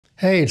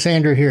Hey, it's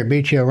Andrew here at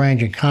BTO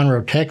Range in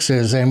Conroe,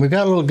 Texas, and we've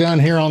got a little gun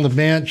here on the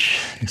bench.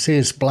 You see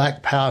this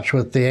black pouch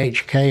with the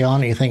HK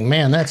on it. You think,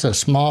 man, that's a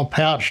small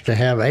pouch to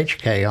have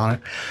HK on it.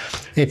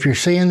 If you're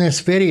seeing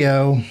this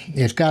video,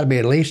 it's got to be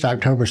at least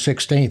October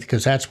 16th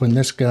because that's when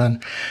this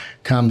gun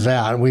comes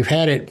out. We've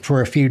had it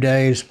for a few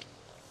days,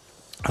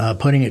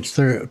 putting it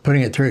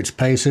through its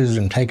paces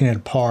and taking it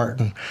apart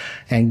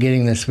and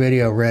getting this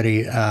video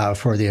ready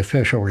for the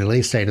official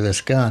release date of this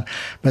gun.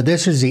 But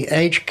this is the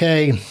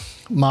HK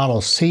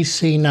model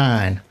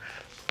CC9,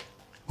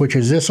 which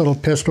is this little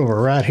pistol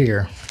right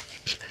here.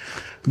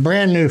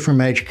 Brand new from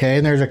HK,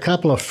 and there's a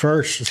couple of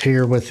firsts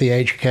here with the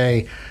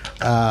HK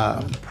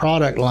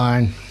product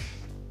line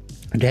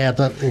to have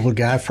that little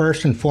guy.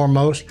 First and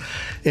foremost,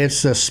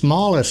 it's the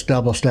smallest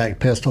double stack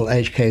pistol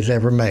HK's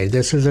ever made.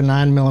 This is a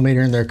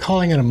 9mm, and they're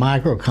calling it a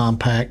micro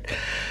compact.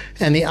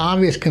 And the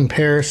obvious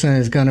comparison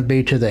is going to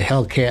be to the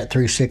Hellcat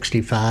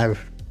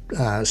 365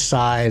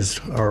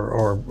 size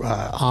or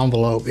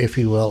envelope, if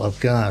you will, of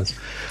guns.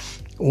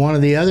 One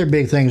of the other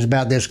big things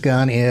about this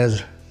gun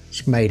is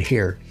it's made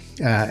here.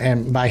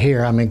 And by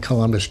here, I mean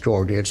Columbus,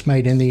 Georgia. It's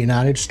made in the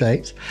United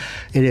States.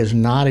 It is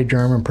not a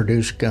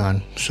German-produced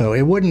gun. So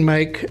it wouldn't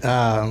make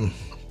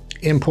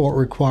import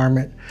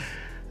requirement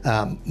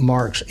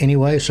marks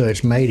anyway, so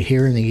it's made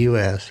here in the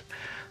U.S.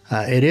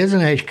 It is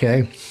an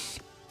HK,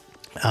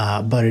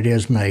 but it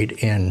is made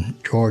in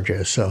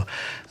Georgia. So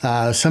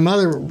some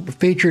other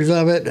features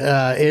of it,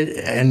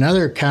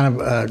 another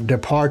kind of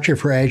departure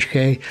for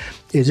HK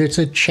is it's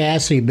a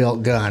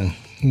chassis-built gun.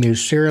 The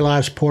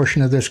serialized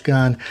portion of this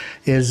gun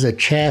is a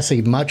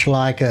chassis, much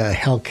like a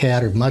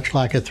Hellcat or much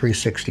like a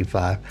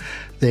 365.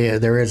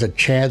 There is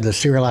the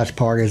serialized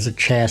part is a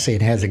chassis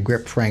and has a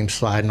grip frame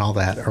slide and all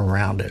that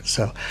around it.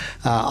 So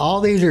all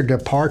these are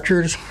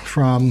departures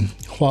from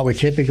what we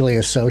typically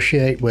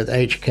associate with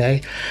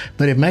HK,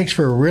 but it makes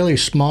for a really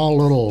small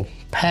little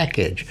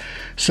package.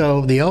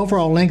 So the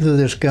overall length of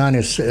this gun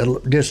is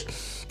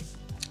just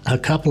a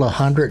couple of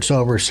hundredths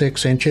over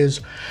 6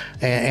 inches,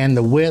 and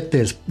the width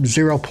is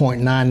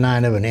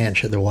 0.99 of an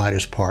inch at the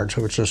widest part.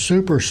 So it's a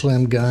super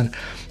slim gun.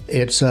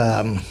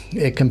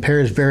 It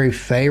compares very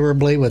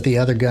favorably with the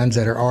other guns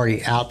that are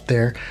already out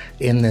there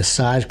in this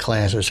size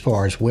class as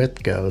far as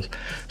width goes.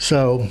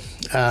 So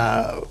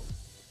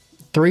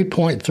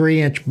 3.3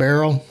 inch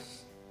barrel,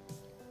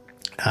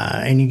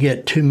 and you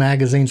get 2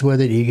 magazines with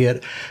it. You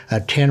get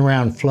a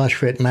 10-round flush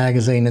fit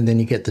magazine, and then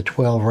you get the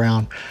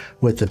 12-round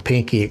with the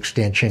pinky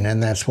extension,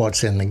 and that's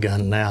what's in the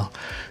gun now.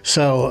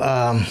 So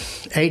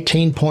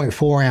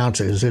 18.4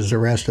 ounces is the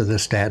rest of the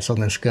stats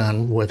on this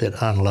gun with it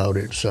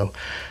unloaded. So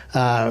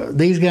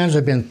these guns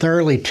have been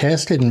thoroughly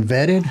tested and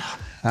vetted.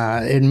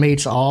 It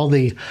meets all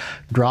the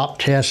drop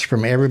tests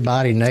from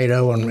everybody,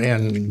 NATO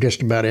and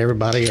just about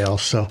everybody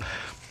else. So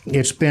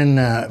it's been,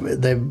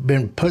 they've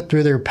been put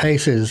through their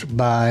paces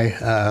by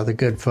the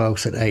good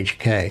folks at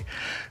HK.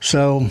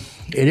 So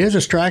it is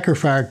a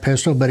striker-fired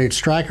pistol, but it's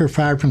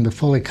striker-fired from the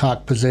fully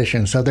cocked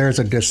position. So there's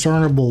a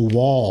discernible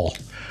wall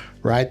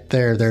right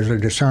there. There's a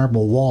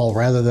discernible wall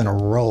rather than a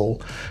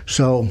roll.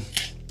 So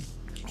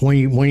when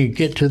you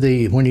get to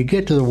the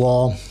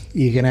wall,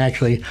 you can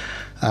actually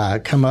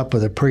come up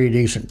with a pretty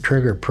decent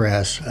trigger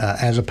press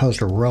as opposed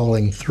to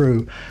rolling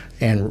through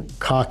and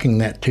cocking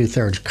that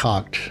 2/3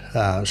 cocked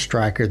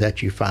striker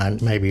that you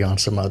find maybe on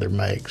some other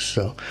makes.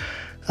 So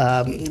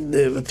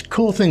the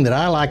cool thing that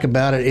I like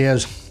about it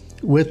is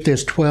with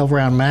this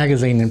 12-round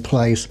magazine in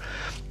place,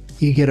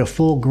 you get a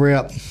full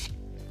grip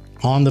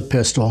on the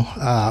pistol.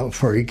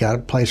 You got a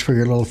place for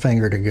your little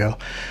finger to go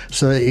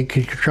so that you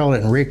can control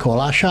it in recoil.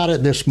 I shot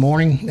it this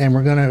morning, and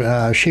we're going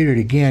to shoot it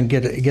again,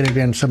 get it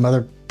in some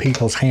other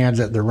people's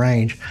hands at the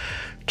range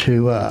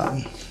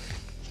to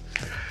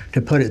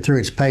put it through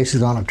its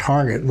paces on a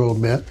target a little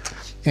bit,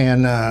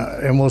 and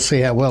we'll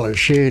see how well it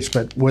shoots.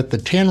 But with the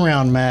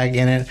 10-round mag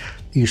in it,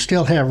 you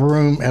still have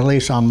room, at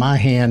least on my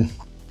hand.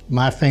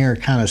 My finger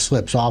kind of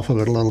slips off of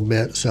it a little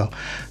bit, so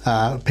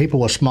people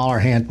with smaller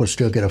hands would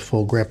still get a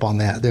full grip on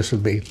that. This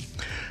would be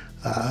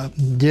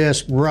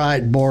just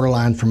right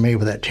borderline for me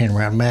with that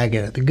 10-round mag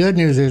in it. The good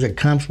news is it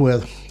comes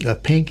with a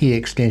pinky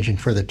extension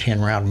for the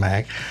 10-round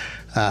mag,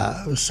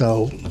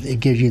 so it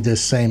gives you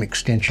this same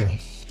extension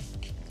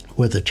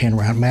with a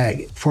 10-round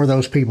mag. For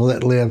those people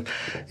that live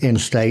in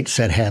states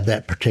that have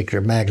that particular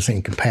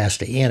magazine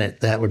capacity in it,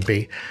 that would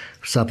be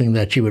something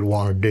that you would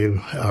want to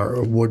do,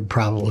 or would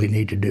probably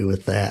need to do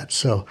with that.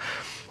 So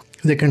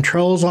the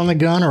controls on the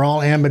gun are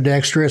all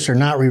ambidextrous. They're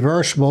not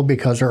reversible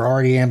because they're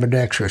already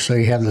ambidextrous. So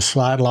you have the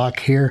slide lock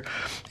here,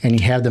 and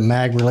you have the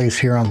mag release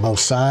here on both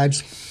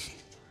sides.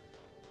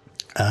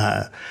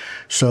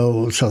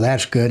 So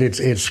that's good.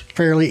 It's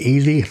fairly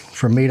easy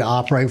for me to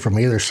operate from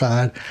either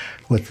side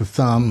with the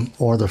thumb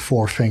or the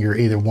forefinger,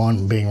 either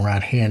one being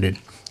right-handed.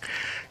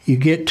 You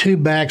get 2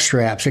 back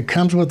straps. It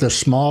comes with a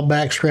small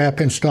back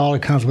strap installed.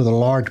 It comes with a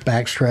large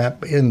back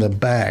strap in the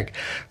back.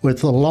 With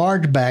the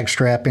large back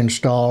strap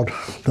installed,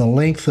 the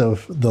length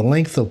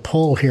of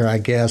pull here, I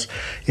guess,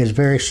 is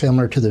very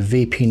similar to the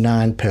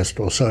VP9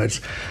 pistol. So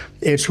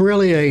it's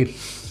really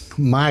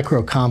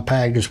micro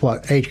compact is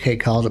what HK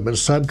calls it, but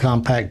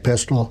subcompact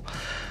pistol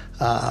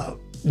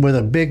with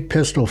a big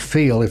pistol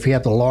feel. If you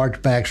have the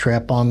large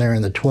backstrap on there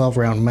and the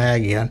 12-round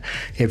mag in,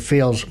 it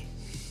feels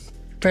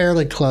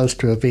fairly close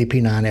to a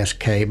VP9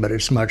 SK, but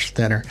it's much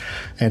thinner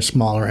and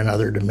smaller in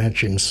other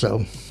dimensions.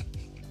 So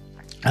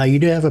you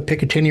do have a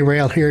Picatinny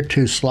rail here,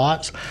 2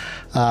 slots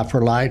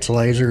for lights,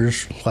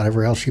 lasers,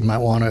 whatever else you might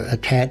want to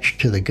attach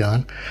to the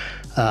gun.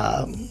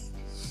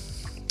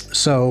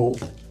 So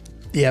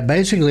yeah,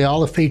 basically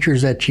all the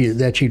features that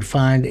you'd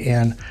find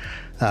in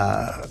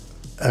a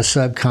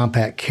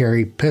subcompact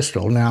carry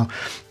pistol. Now,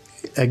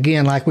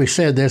 again, like we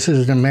said, this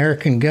is an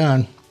American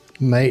gun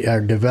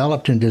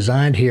developed and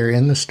designed here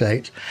in the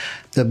States.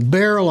 The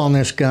barrel on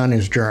this gun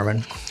is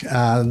German.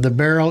 The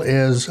barrel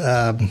is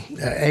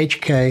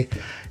HK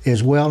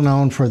is well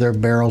known for their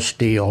barrel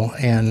steel,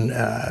 and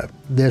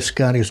this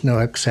gun is no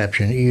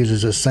exception. It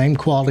uses the same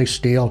quality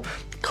steel,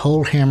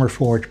 cold hammer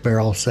forged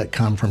barrels that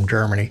come from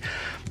Germany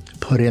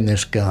put in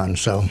this gun.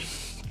 So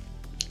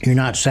you're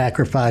not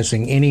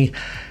sacrificing any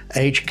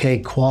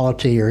HK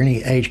quality or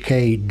any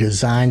HK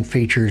design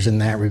features in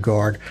that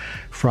regard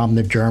from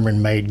the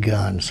German-made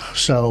guns.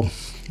 So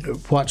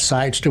what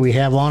sights do we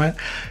have on it?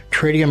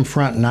 Tritium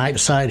front night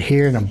sight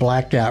here and a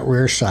blacked out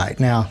rear sight.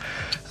 Now,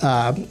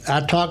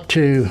 I talked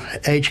to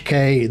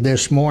HK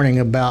this morning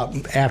about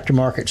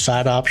aftermarket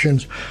sight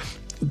options.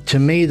 To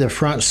me, the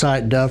front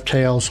sight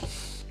dovetails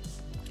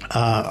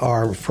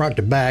are front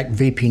to back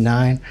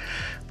VP9,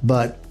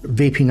 but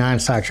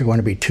VP9 sights are going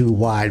to be too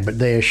wide. But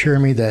they assure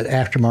me that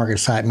aftermarket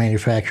sight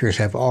manufacturers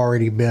have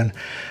already been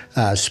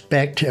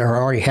spec'd or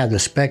already have the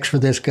specs for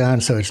this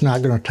gun, so it's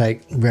not going to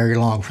take very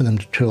long for them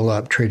to tool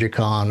up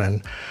Trijicon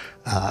and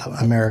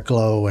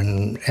Ameriglo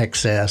and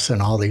XS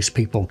and all these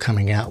people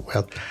coming out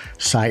with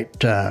sight,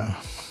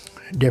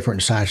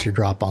 different sights to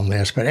drop on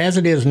this. But as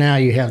it is now,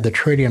 you have the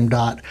tritium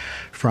dot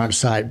front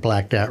sight,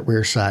 blacked out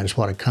rear sight is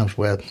what it comes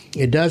with.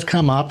 It does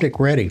come optic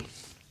ready.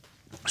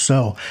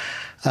 So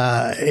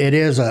it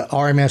is a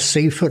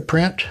RMSC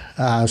footprint,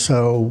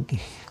 so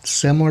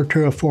similar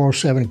to a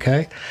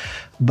 407K,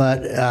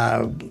 but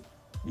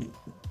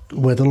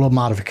with a little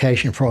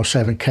modification.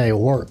 407K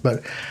will work.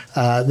 But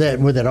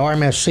with that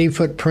RMSC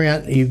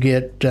footprint, you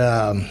get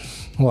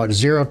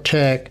Zero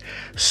Tech,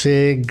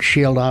 SIG,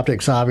 Shield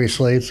Optics,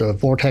 obviously. It's a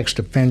Vortex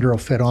Defender will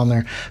fit on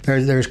there.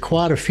 There's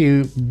quite a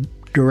few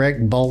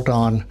direct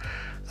bolt-on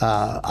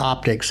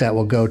optics that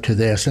will go to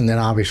this, and then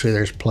obviously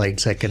there's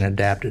plates that can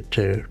adapt it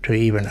to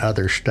even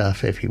other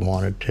stuff if you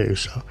wanted to.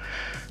 So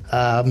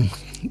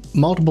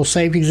multiple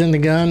safeties in the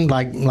gun.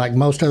 Like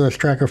most other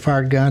striker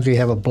fired guns, you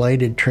have a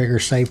bladed trigger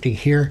safety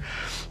here.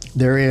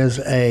 There is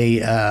a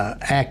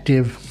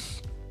active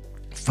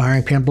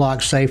firing pin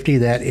block safety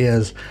that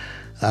is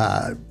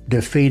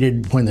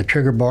defeated when the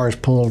trigger bar is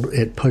pulled.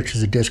 It pushes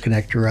the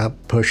disconnector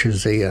up,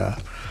 pushes the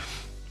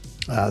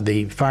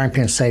firing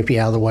pin safety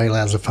out of the way,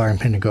 allows the firing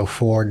pin to go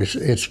forward.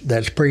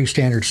 That's pretty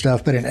standard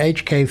stuff, but in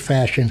HK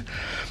fashion,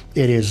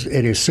 it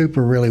is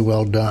super really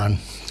well done.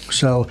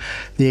 So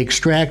the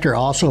extractor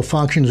also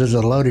functions as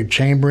a loaded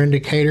chamber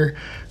indicator.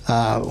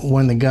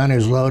 When the gun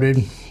is loaded,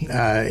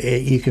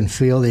 you can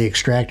feel the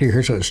extractor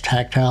here, so it's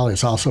tactile.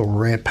 It's also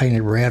red,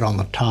 painted red on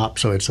the top,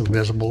 so it's a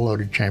visible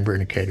loaded chamber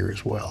indicator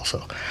as well. So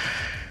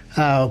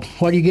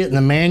what do you get in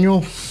the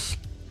manual?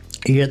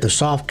 You get the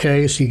soft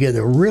case, you get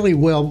the really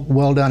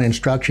well done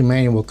instruction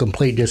manual with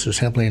complete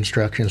disassembly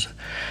instructions.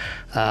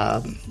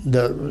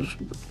 The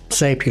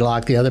safety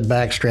lock, the other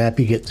back strap,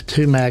 you get the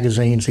 2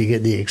 magazines, you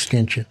get the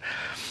extension.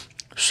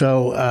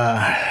 So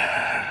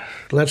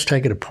let's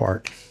take it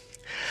apart.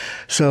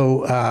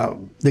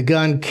 So the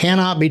gun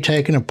cannot be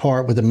taken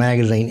apart with the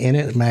magazine in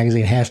it. The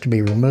magazine has to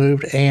be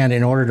removed, and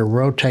in order to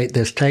rotate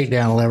this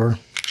takedown lever,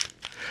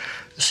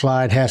 the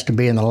slide has to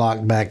be in the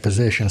locked back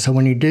position. So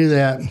when you do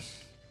that,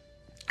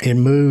 it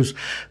moves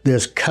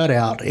this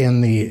cutout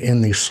in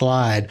the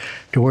slide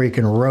to where you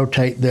can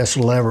rotate this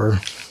lever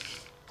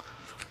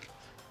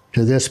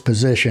to this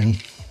position,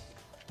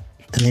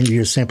 and then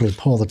you just simply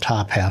pull the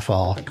top half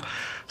off.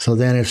 So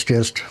then it's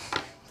just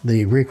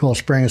the recoil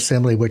spring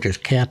assembly, which is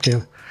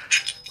captive,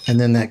 and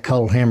then that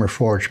cold hammer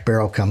forged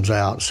barrel comes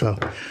out. So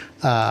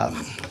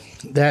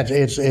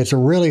it's a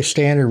really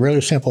standard,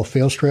 really simple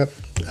field strip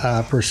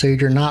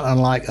procedure, not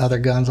unlike other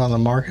guns on the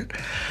market.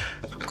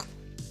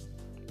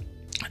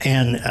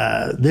 And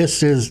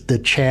this is the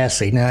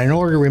chassis. Now, in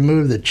order to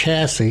remove the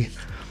chassis,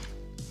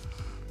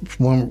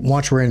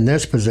 once we're in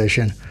this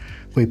position,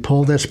 we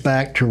pull this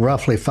back to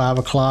roughly 5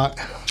 o'clock.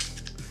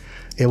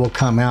 It will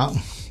come out.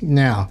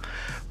 Now,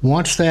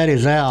 once that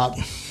is out,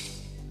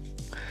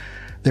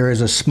 there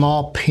is a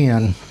small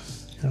pin.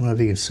 I don't know if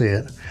you can see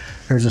it.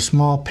 There's a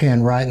small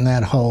pin right in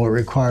that hole. It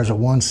requires a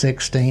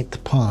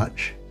 1/16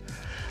 punch.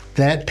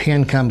 That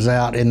pin comes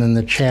out, and then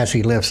the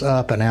chassis lifts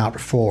up and out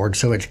forward.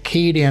 So it's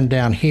keyed in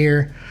down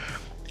here.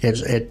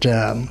 It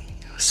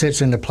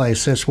sits into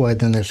place this way,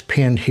 then it's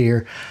pinned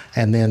here,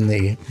 and then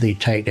the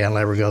takedown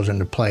lever goes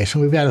into place.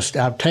 And we've got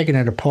I've taken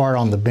it apart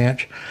on the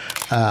bench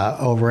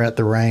over at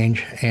the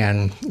range,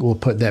 and we'll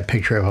put that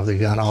picture of the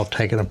gun all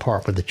taken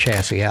apart with the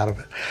chassis out of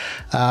it.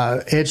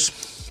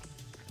 It's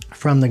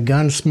from the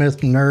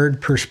gunsmith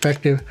nerd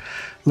perspective.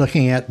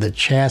 Looking at the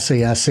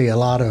chassis, I see a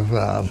lot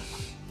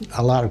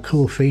of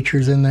cool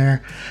features in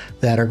there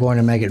that are going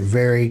to make it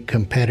very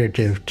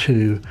competitive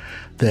to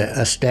the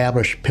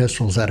established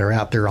pistols that are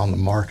out there on the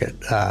market,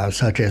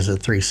 such as the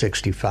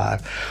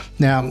 365.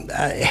 Now,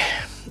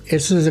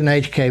 this is an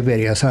HK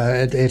video,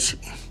 so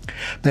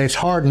it's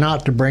hard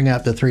not to bring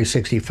up the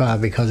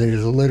 365 because it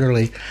is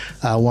literally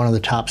one of the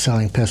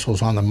top-selling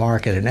pistols on the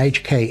market. And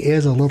HK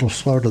is a little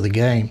slow to the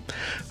game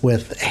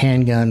with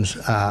handguns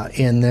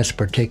in this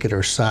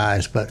particular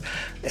size, but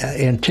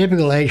in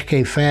typical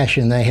HK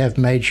fashion, they have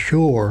made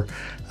sure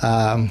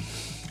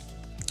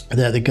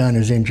that the gun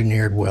is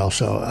engineered well.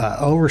 So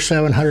over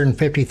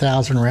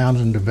 750,000 rounds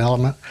in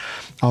development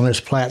on this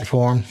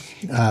platform.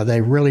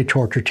 They really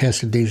torture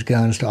tested these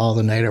guns to all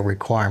the NATO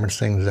requirements,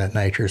 things of that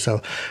nature.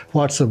 So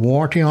what's the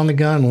warranty on the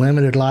gun?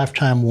 Limited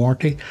lifetime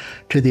warranty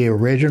to the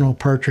original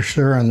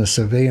purchaser on the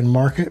civilian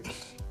market.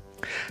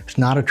 It's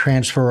not a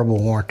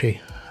transferable warranty.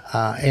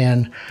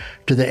 And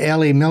to the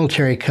LE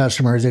military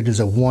customers, it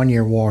is a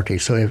 1-year warranty.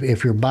 So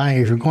if you're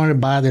going to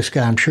buy this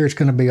gun, I'm sure it's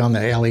going to be on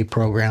the LE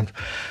programs.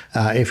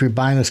 If you're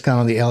buying this gun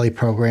on the LE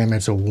program,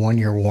 it's a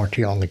 1-year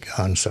warranty on the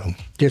gun. So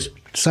just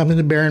something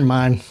to bear in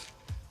mind.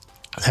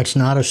 That's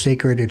not a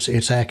secret.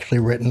 It's actually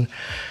written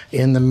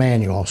in the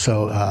manual.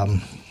 So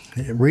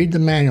read the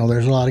manual.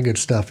 There's a lot of good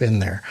stuff in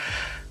there.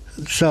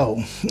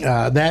 So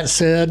that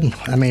said,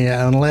 I mean,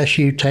 unless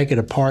you take it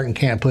apart and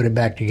can't put it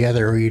back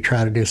together, or you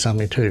try to do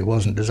something to it it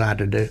wasn't designed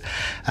to do,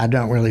 I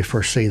don't really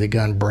foresee the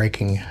gun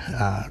breaking,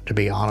 to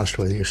be honest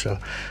with you. So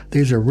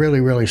these are really,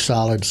 really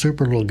solid,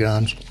 super little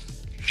guns.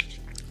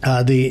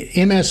 The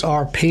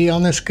MSRP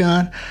on this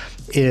gun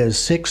is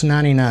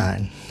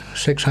 $699.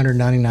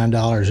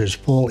 $699 is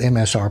full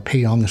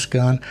MSRP on this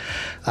gun.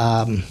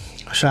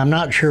 So I'm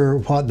not sure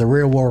what the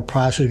real world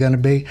price is going to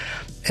be.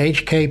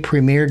 HK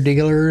Premier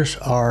dealers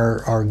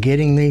are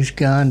getting these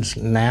guns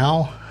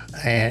now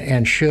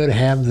and should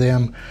have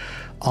them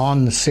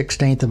on the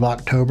 16th of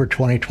October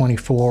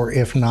 2024.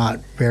 If not,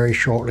 very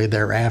shortly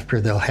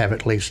thereafter, they'll have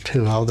at least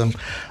 2 of them.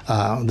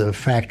 The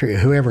factory,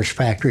 whoever's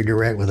factory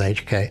direct with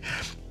HK,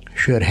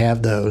 should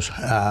have those.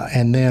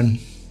 And then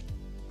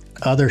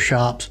other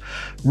shops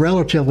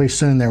relatively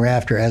soon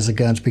thereafter as the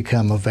guns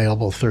become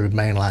available through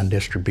mainline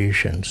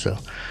distribution. So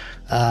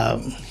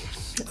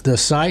the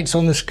sights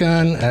on this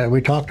gun,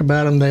 we talked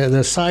about them.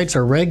 The sights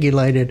are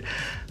regulated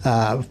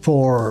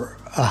for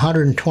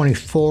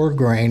 124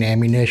 grain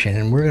ammunition,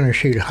 and we're going to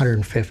shoot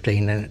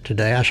 115 in it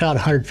today. I shot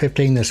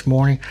 115 this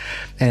morning,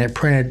 and it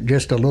printed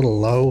just a little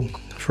low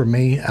for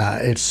me.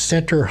 It's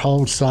center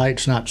hold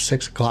sights, not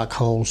 6 o'clock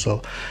holes,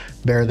 so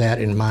bear that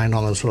in mind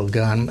on this little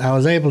gun. I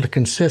was able to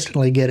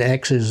consistently get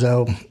X's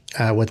though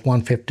with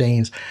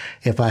 115s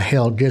if I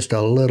held just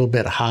a little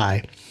bit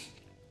high.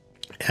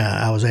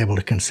 I was able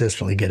to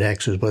consistently get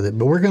X's with it.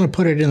 But we're going to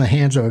put it in the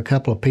hands of a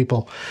couple of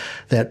people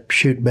that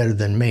shoot better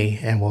than me,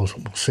 and we'll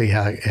see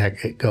how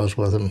it goes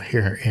with them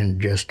here in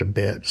just a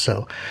bit.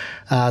 So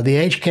the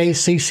HK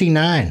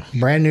CC9,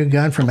 brand new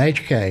gun from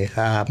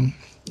HK.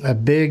 A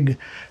big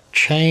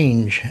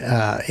change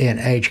in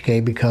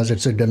HK because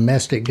it's a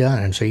domestic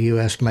gun. It's a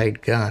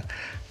U.S.-made gun,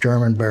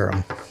 German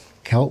barrel,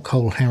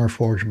 cold hammer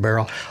forged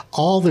barrel.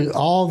 All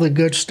the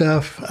good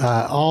stuff,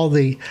 all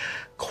the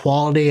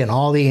quality and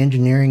all the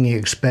engineering you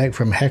expect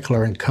from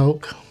Heckler &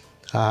 Koch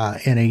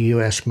in a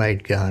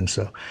U.S.-made gun.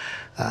 So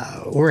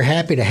we're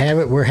happy to have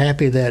it. We're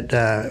happy that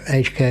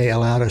HK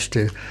allowed us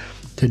to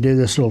do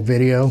this little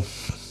video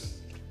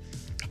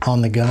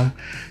on the gun,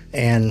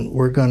 and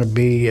we're going to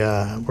be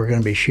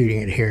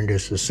shooting it here in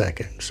just a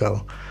second.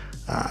 So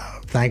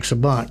thanks a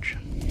bunch.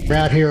 We're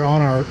out here on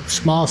our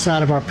small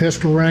side of our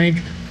pistol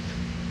range.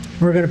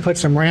 We're going to put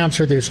some rounds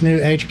through this new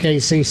HK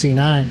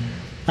CC9.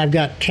 I've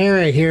got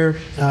Tara here.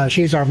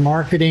 She's our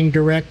marketing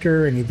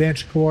director and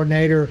events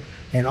coordinator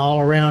and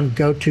all-around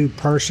go-to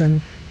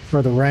person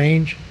for the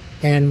range.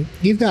 And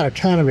you've got a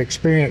ton of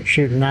experience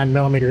shooting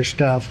 9mm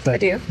stuff, but I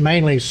do.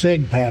 Mainly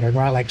SIG pattern,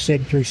 right? Like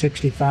SIG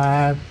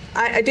 365.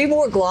 I do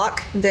more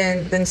Glock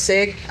than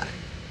SIG.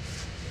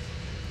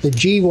 The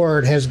G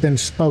word has been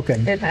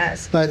spoken. It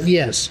has. But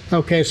yes,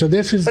 okay, so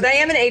this is... But I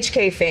am an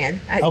HK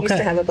fan. I used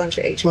to have a bunch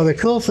of HK. Well, the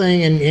cool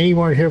thing, and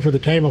anyone here for the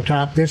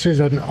tabletop, this is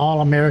an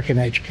all-American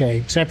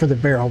HK, except for the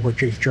barrel,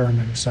 which is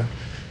German. So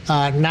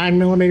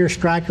 9mm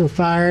striker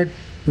fired.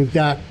 We've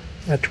got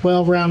a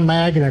 12-round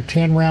mag and a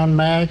 10-round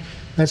mag.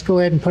 Let's go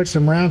ahead and put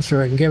some rounds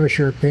through it and give us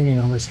your opinion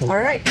on this. All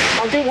right.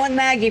 I'll do one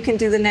mag. You can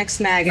do the next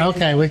mag.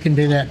 Okay, we can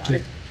do that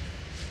too.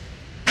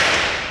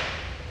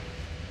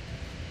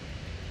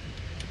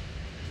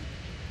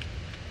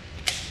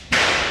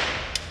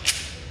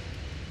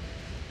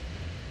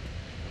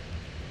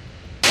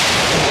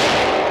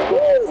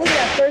 Look at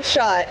that first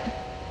shot.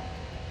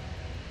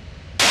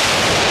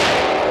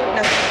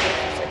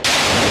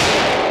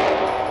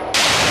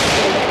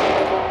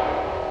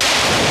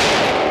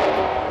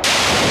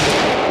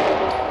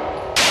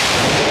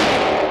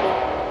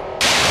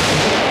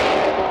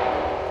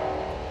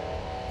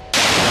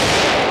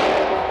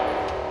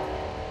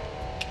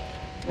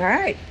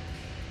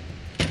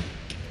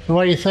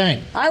 What do you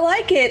think? I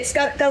like it. It's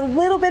got a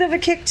little bit of a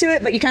kick to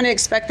it, but you kind of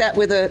expect that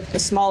with a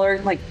smaller,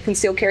 like,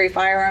 concealed carry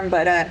firearm.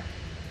 But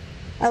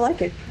I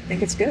like it. I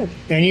think it's good.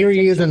 And you're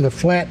using the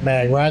flat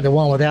mag, right? The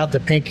one without the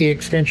pinky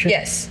extension?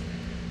 Yes.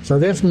 So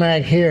this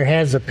mag here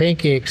has the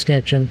pinky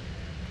extension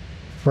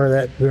for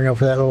that, for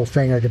that little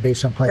finger to be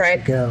someplace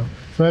Right. to go.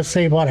 So let's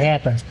see what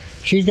happens.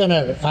 She's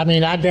gonna,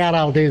 I doubt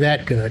I'll do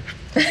that good.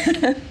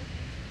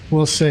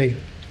 We'll see.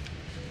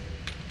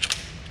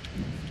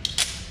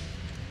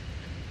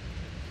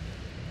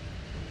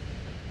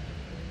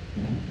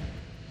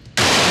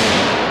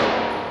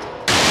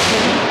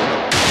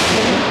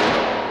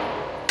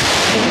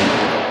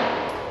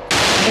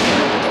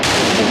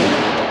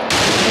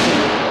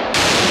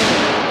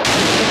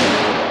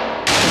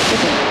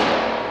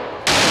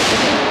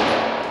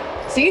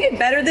 So you did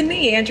better than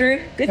me, Andrew.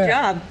 Good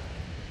job.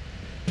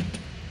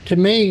 To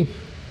me,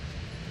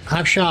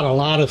 I've shot a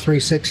lot of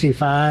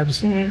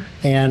 365s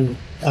and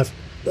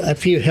a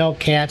few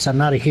Hellcats. I'm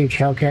not a huge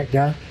Hellcat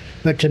guy,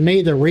 but to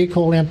me, the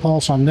recoil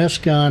impulse on this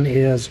gun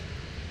is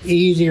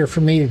easier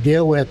for me to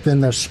deal with than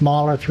the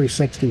smaller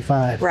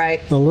 365.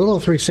 Right. The little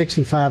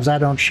 365s, I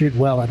don't shoot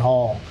well at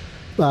all.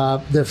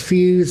 The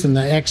Fuse and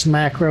the X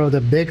Macro,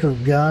 the bigger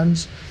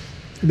guns,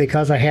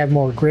 because I have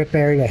more grip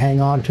area to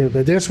hang on to.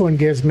 But this one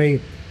gives me,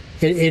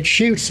 it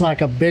shoots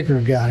like a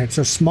bigger gun. It's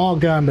a small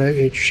gun, but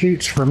it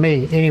shoots, for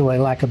me anyway,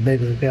 like a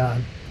bigger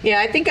gun. Yeah,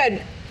 I think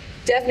I'd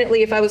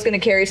definitely, if I was going to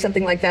carry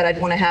something like that, I'd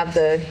want to have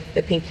the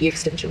pinky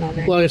extension on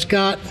there. Well, it's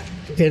got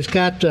in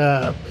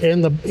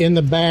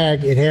the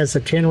bag, it has a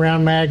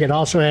 10-round mag. It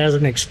also has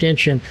an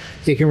extension.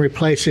 You can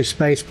replace this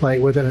space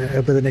plate with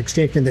an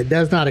extension that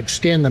does not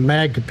extend the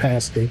mag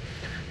capacity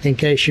in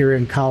case you're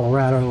in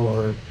Colorado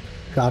or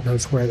God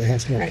knows where that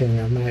has to have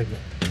 10-round mag.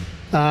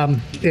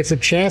 It's a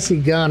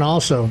chassis gun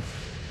also.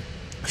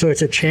 So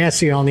it's a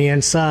chassis on the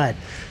inside.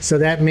 So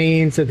that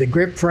means that the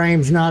grip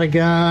frame's not a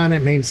gun.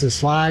 It means the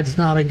slide's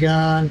not a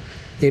gun.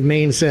 It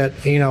means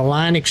that,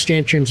 line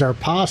extensions are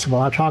possible.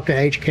 I talked to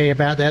HK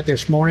about that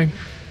this morning.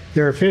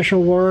 Their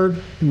official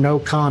word, no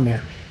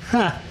comment.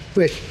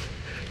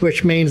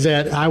 Which means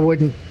that I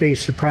wouldn't be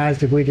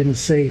surprised if we didn't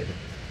see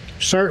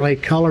certainly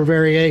color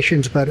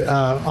variations, but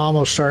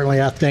almost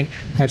certainly I think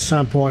at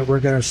some point we're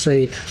going to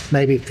see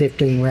maybe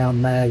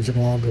 15-round mags and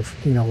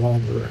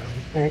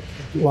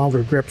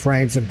longer grip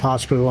frames and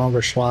possibly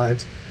longer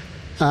slides.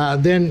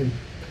 Then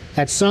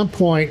at some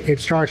point it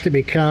starts to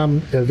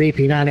become the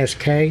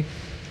VP9SK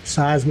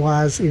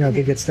size-wise, if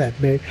it gets that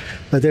big.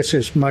 But this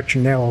is much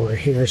narrower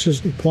here. This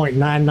is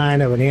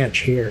 0.99 of an inch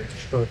here.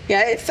 So,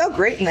 yeah, it felt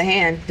great in the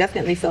hand.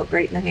 Definitely felt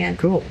great in the hand.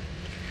 cool.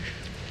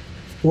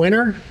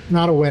 Winner?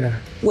 Not a winner.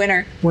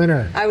 Winner.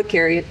 Winner. I would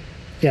carry it.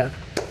 Yeah.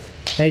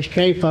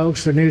 HK,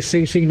 folks, the new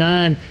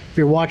CC9. If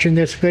you're watching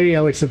this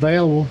video, it's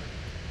available.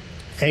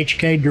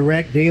 HK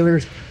direct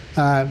dealers.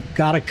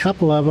 Got a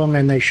couple of them,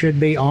 and they should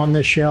be on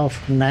the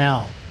shelf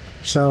now.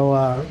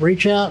 So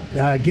reach out,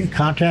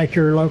 contact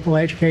your local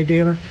HK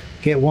dealer,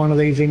 get one of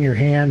these in your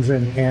hands,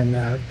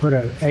 and put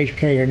a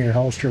HK in your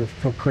holster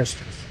for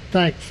Christmas.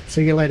 Thanks.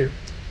 See you later.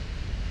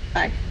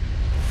 Bye.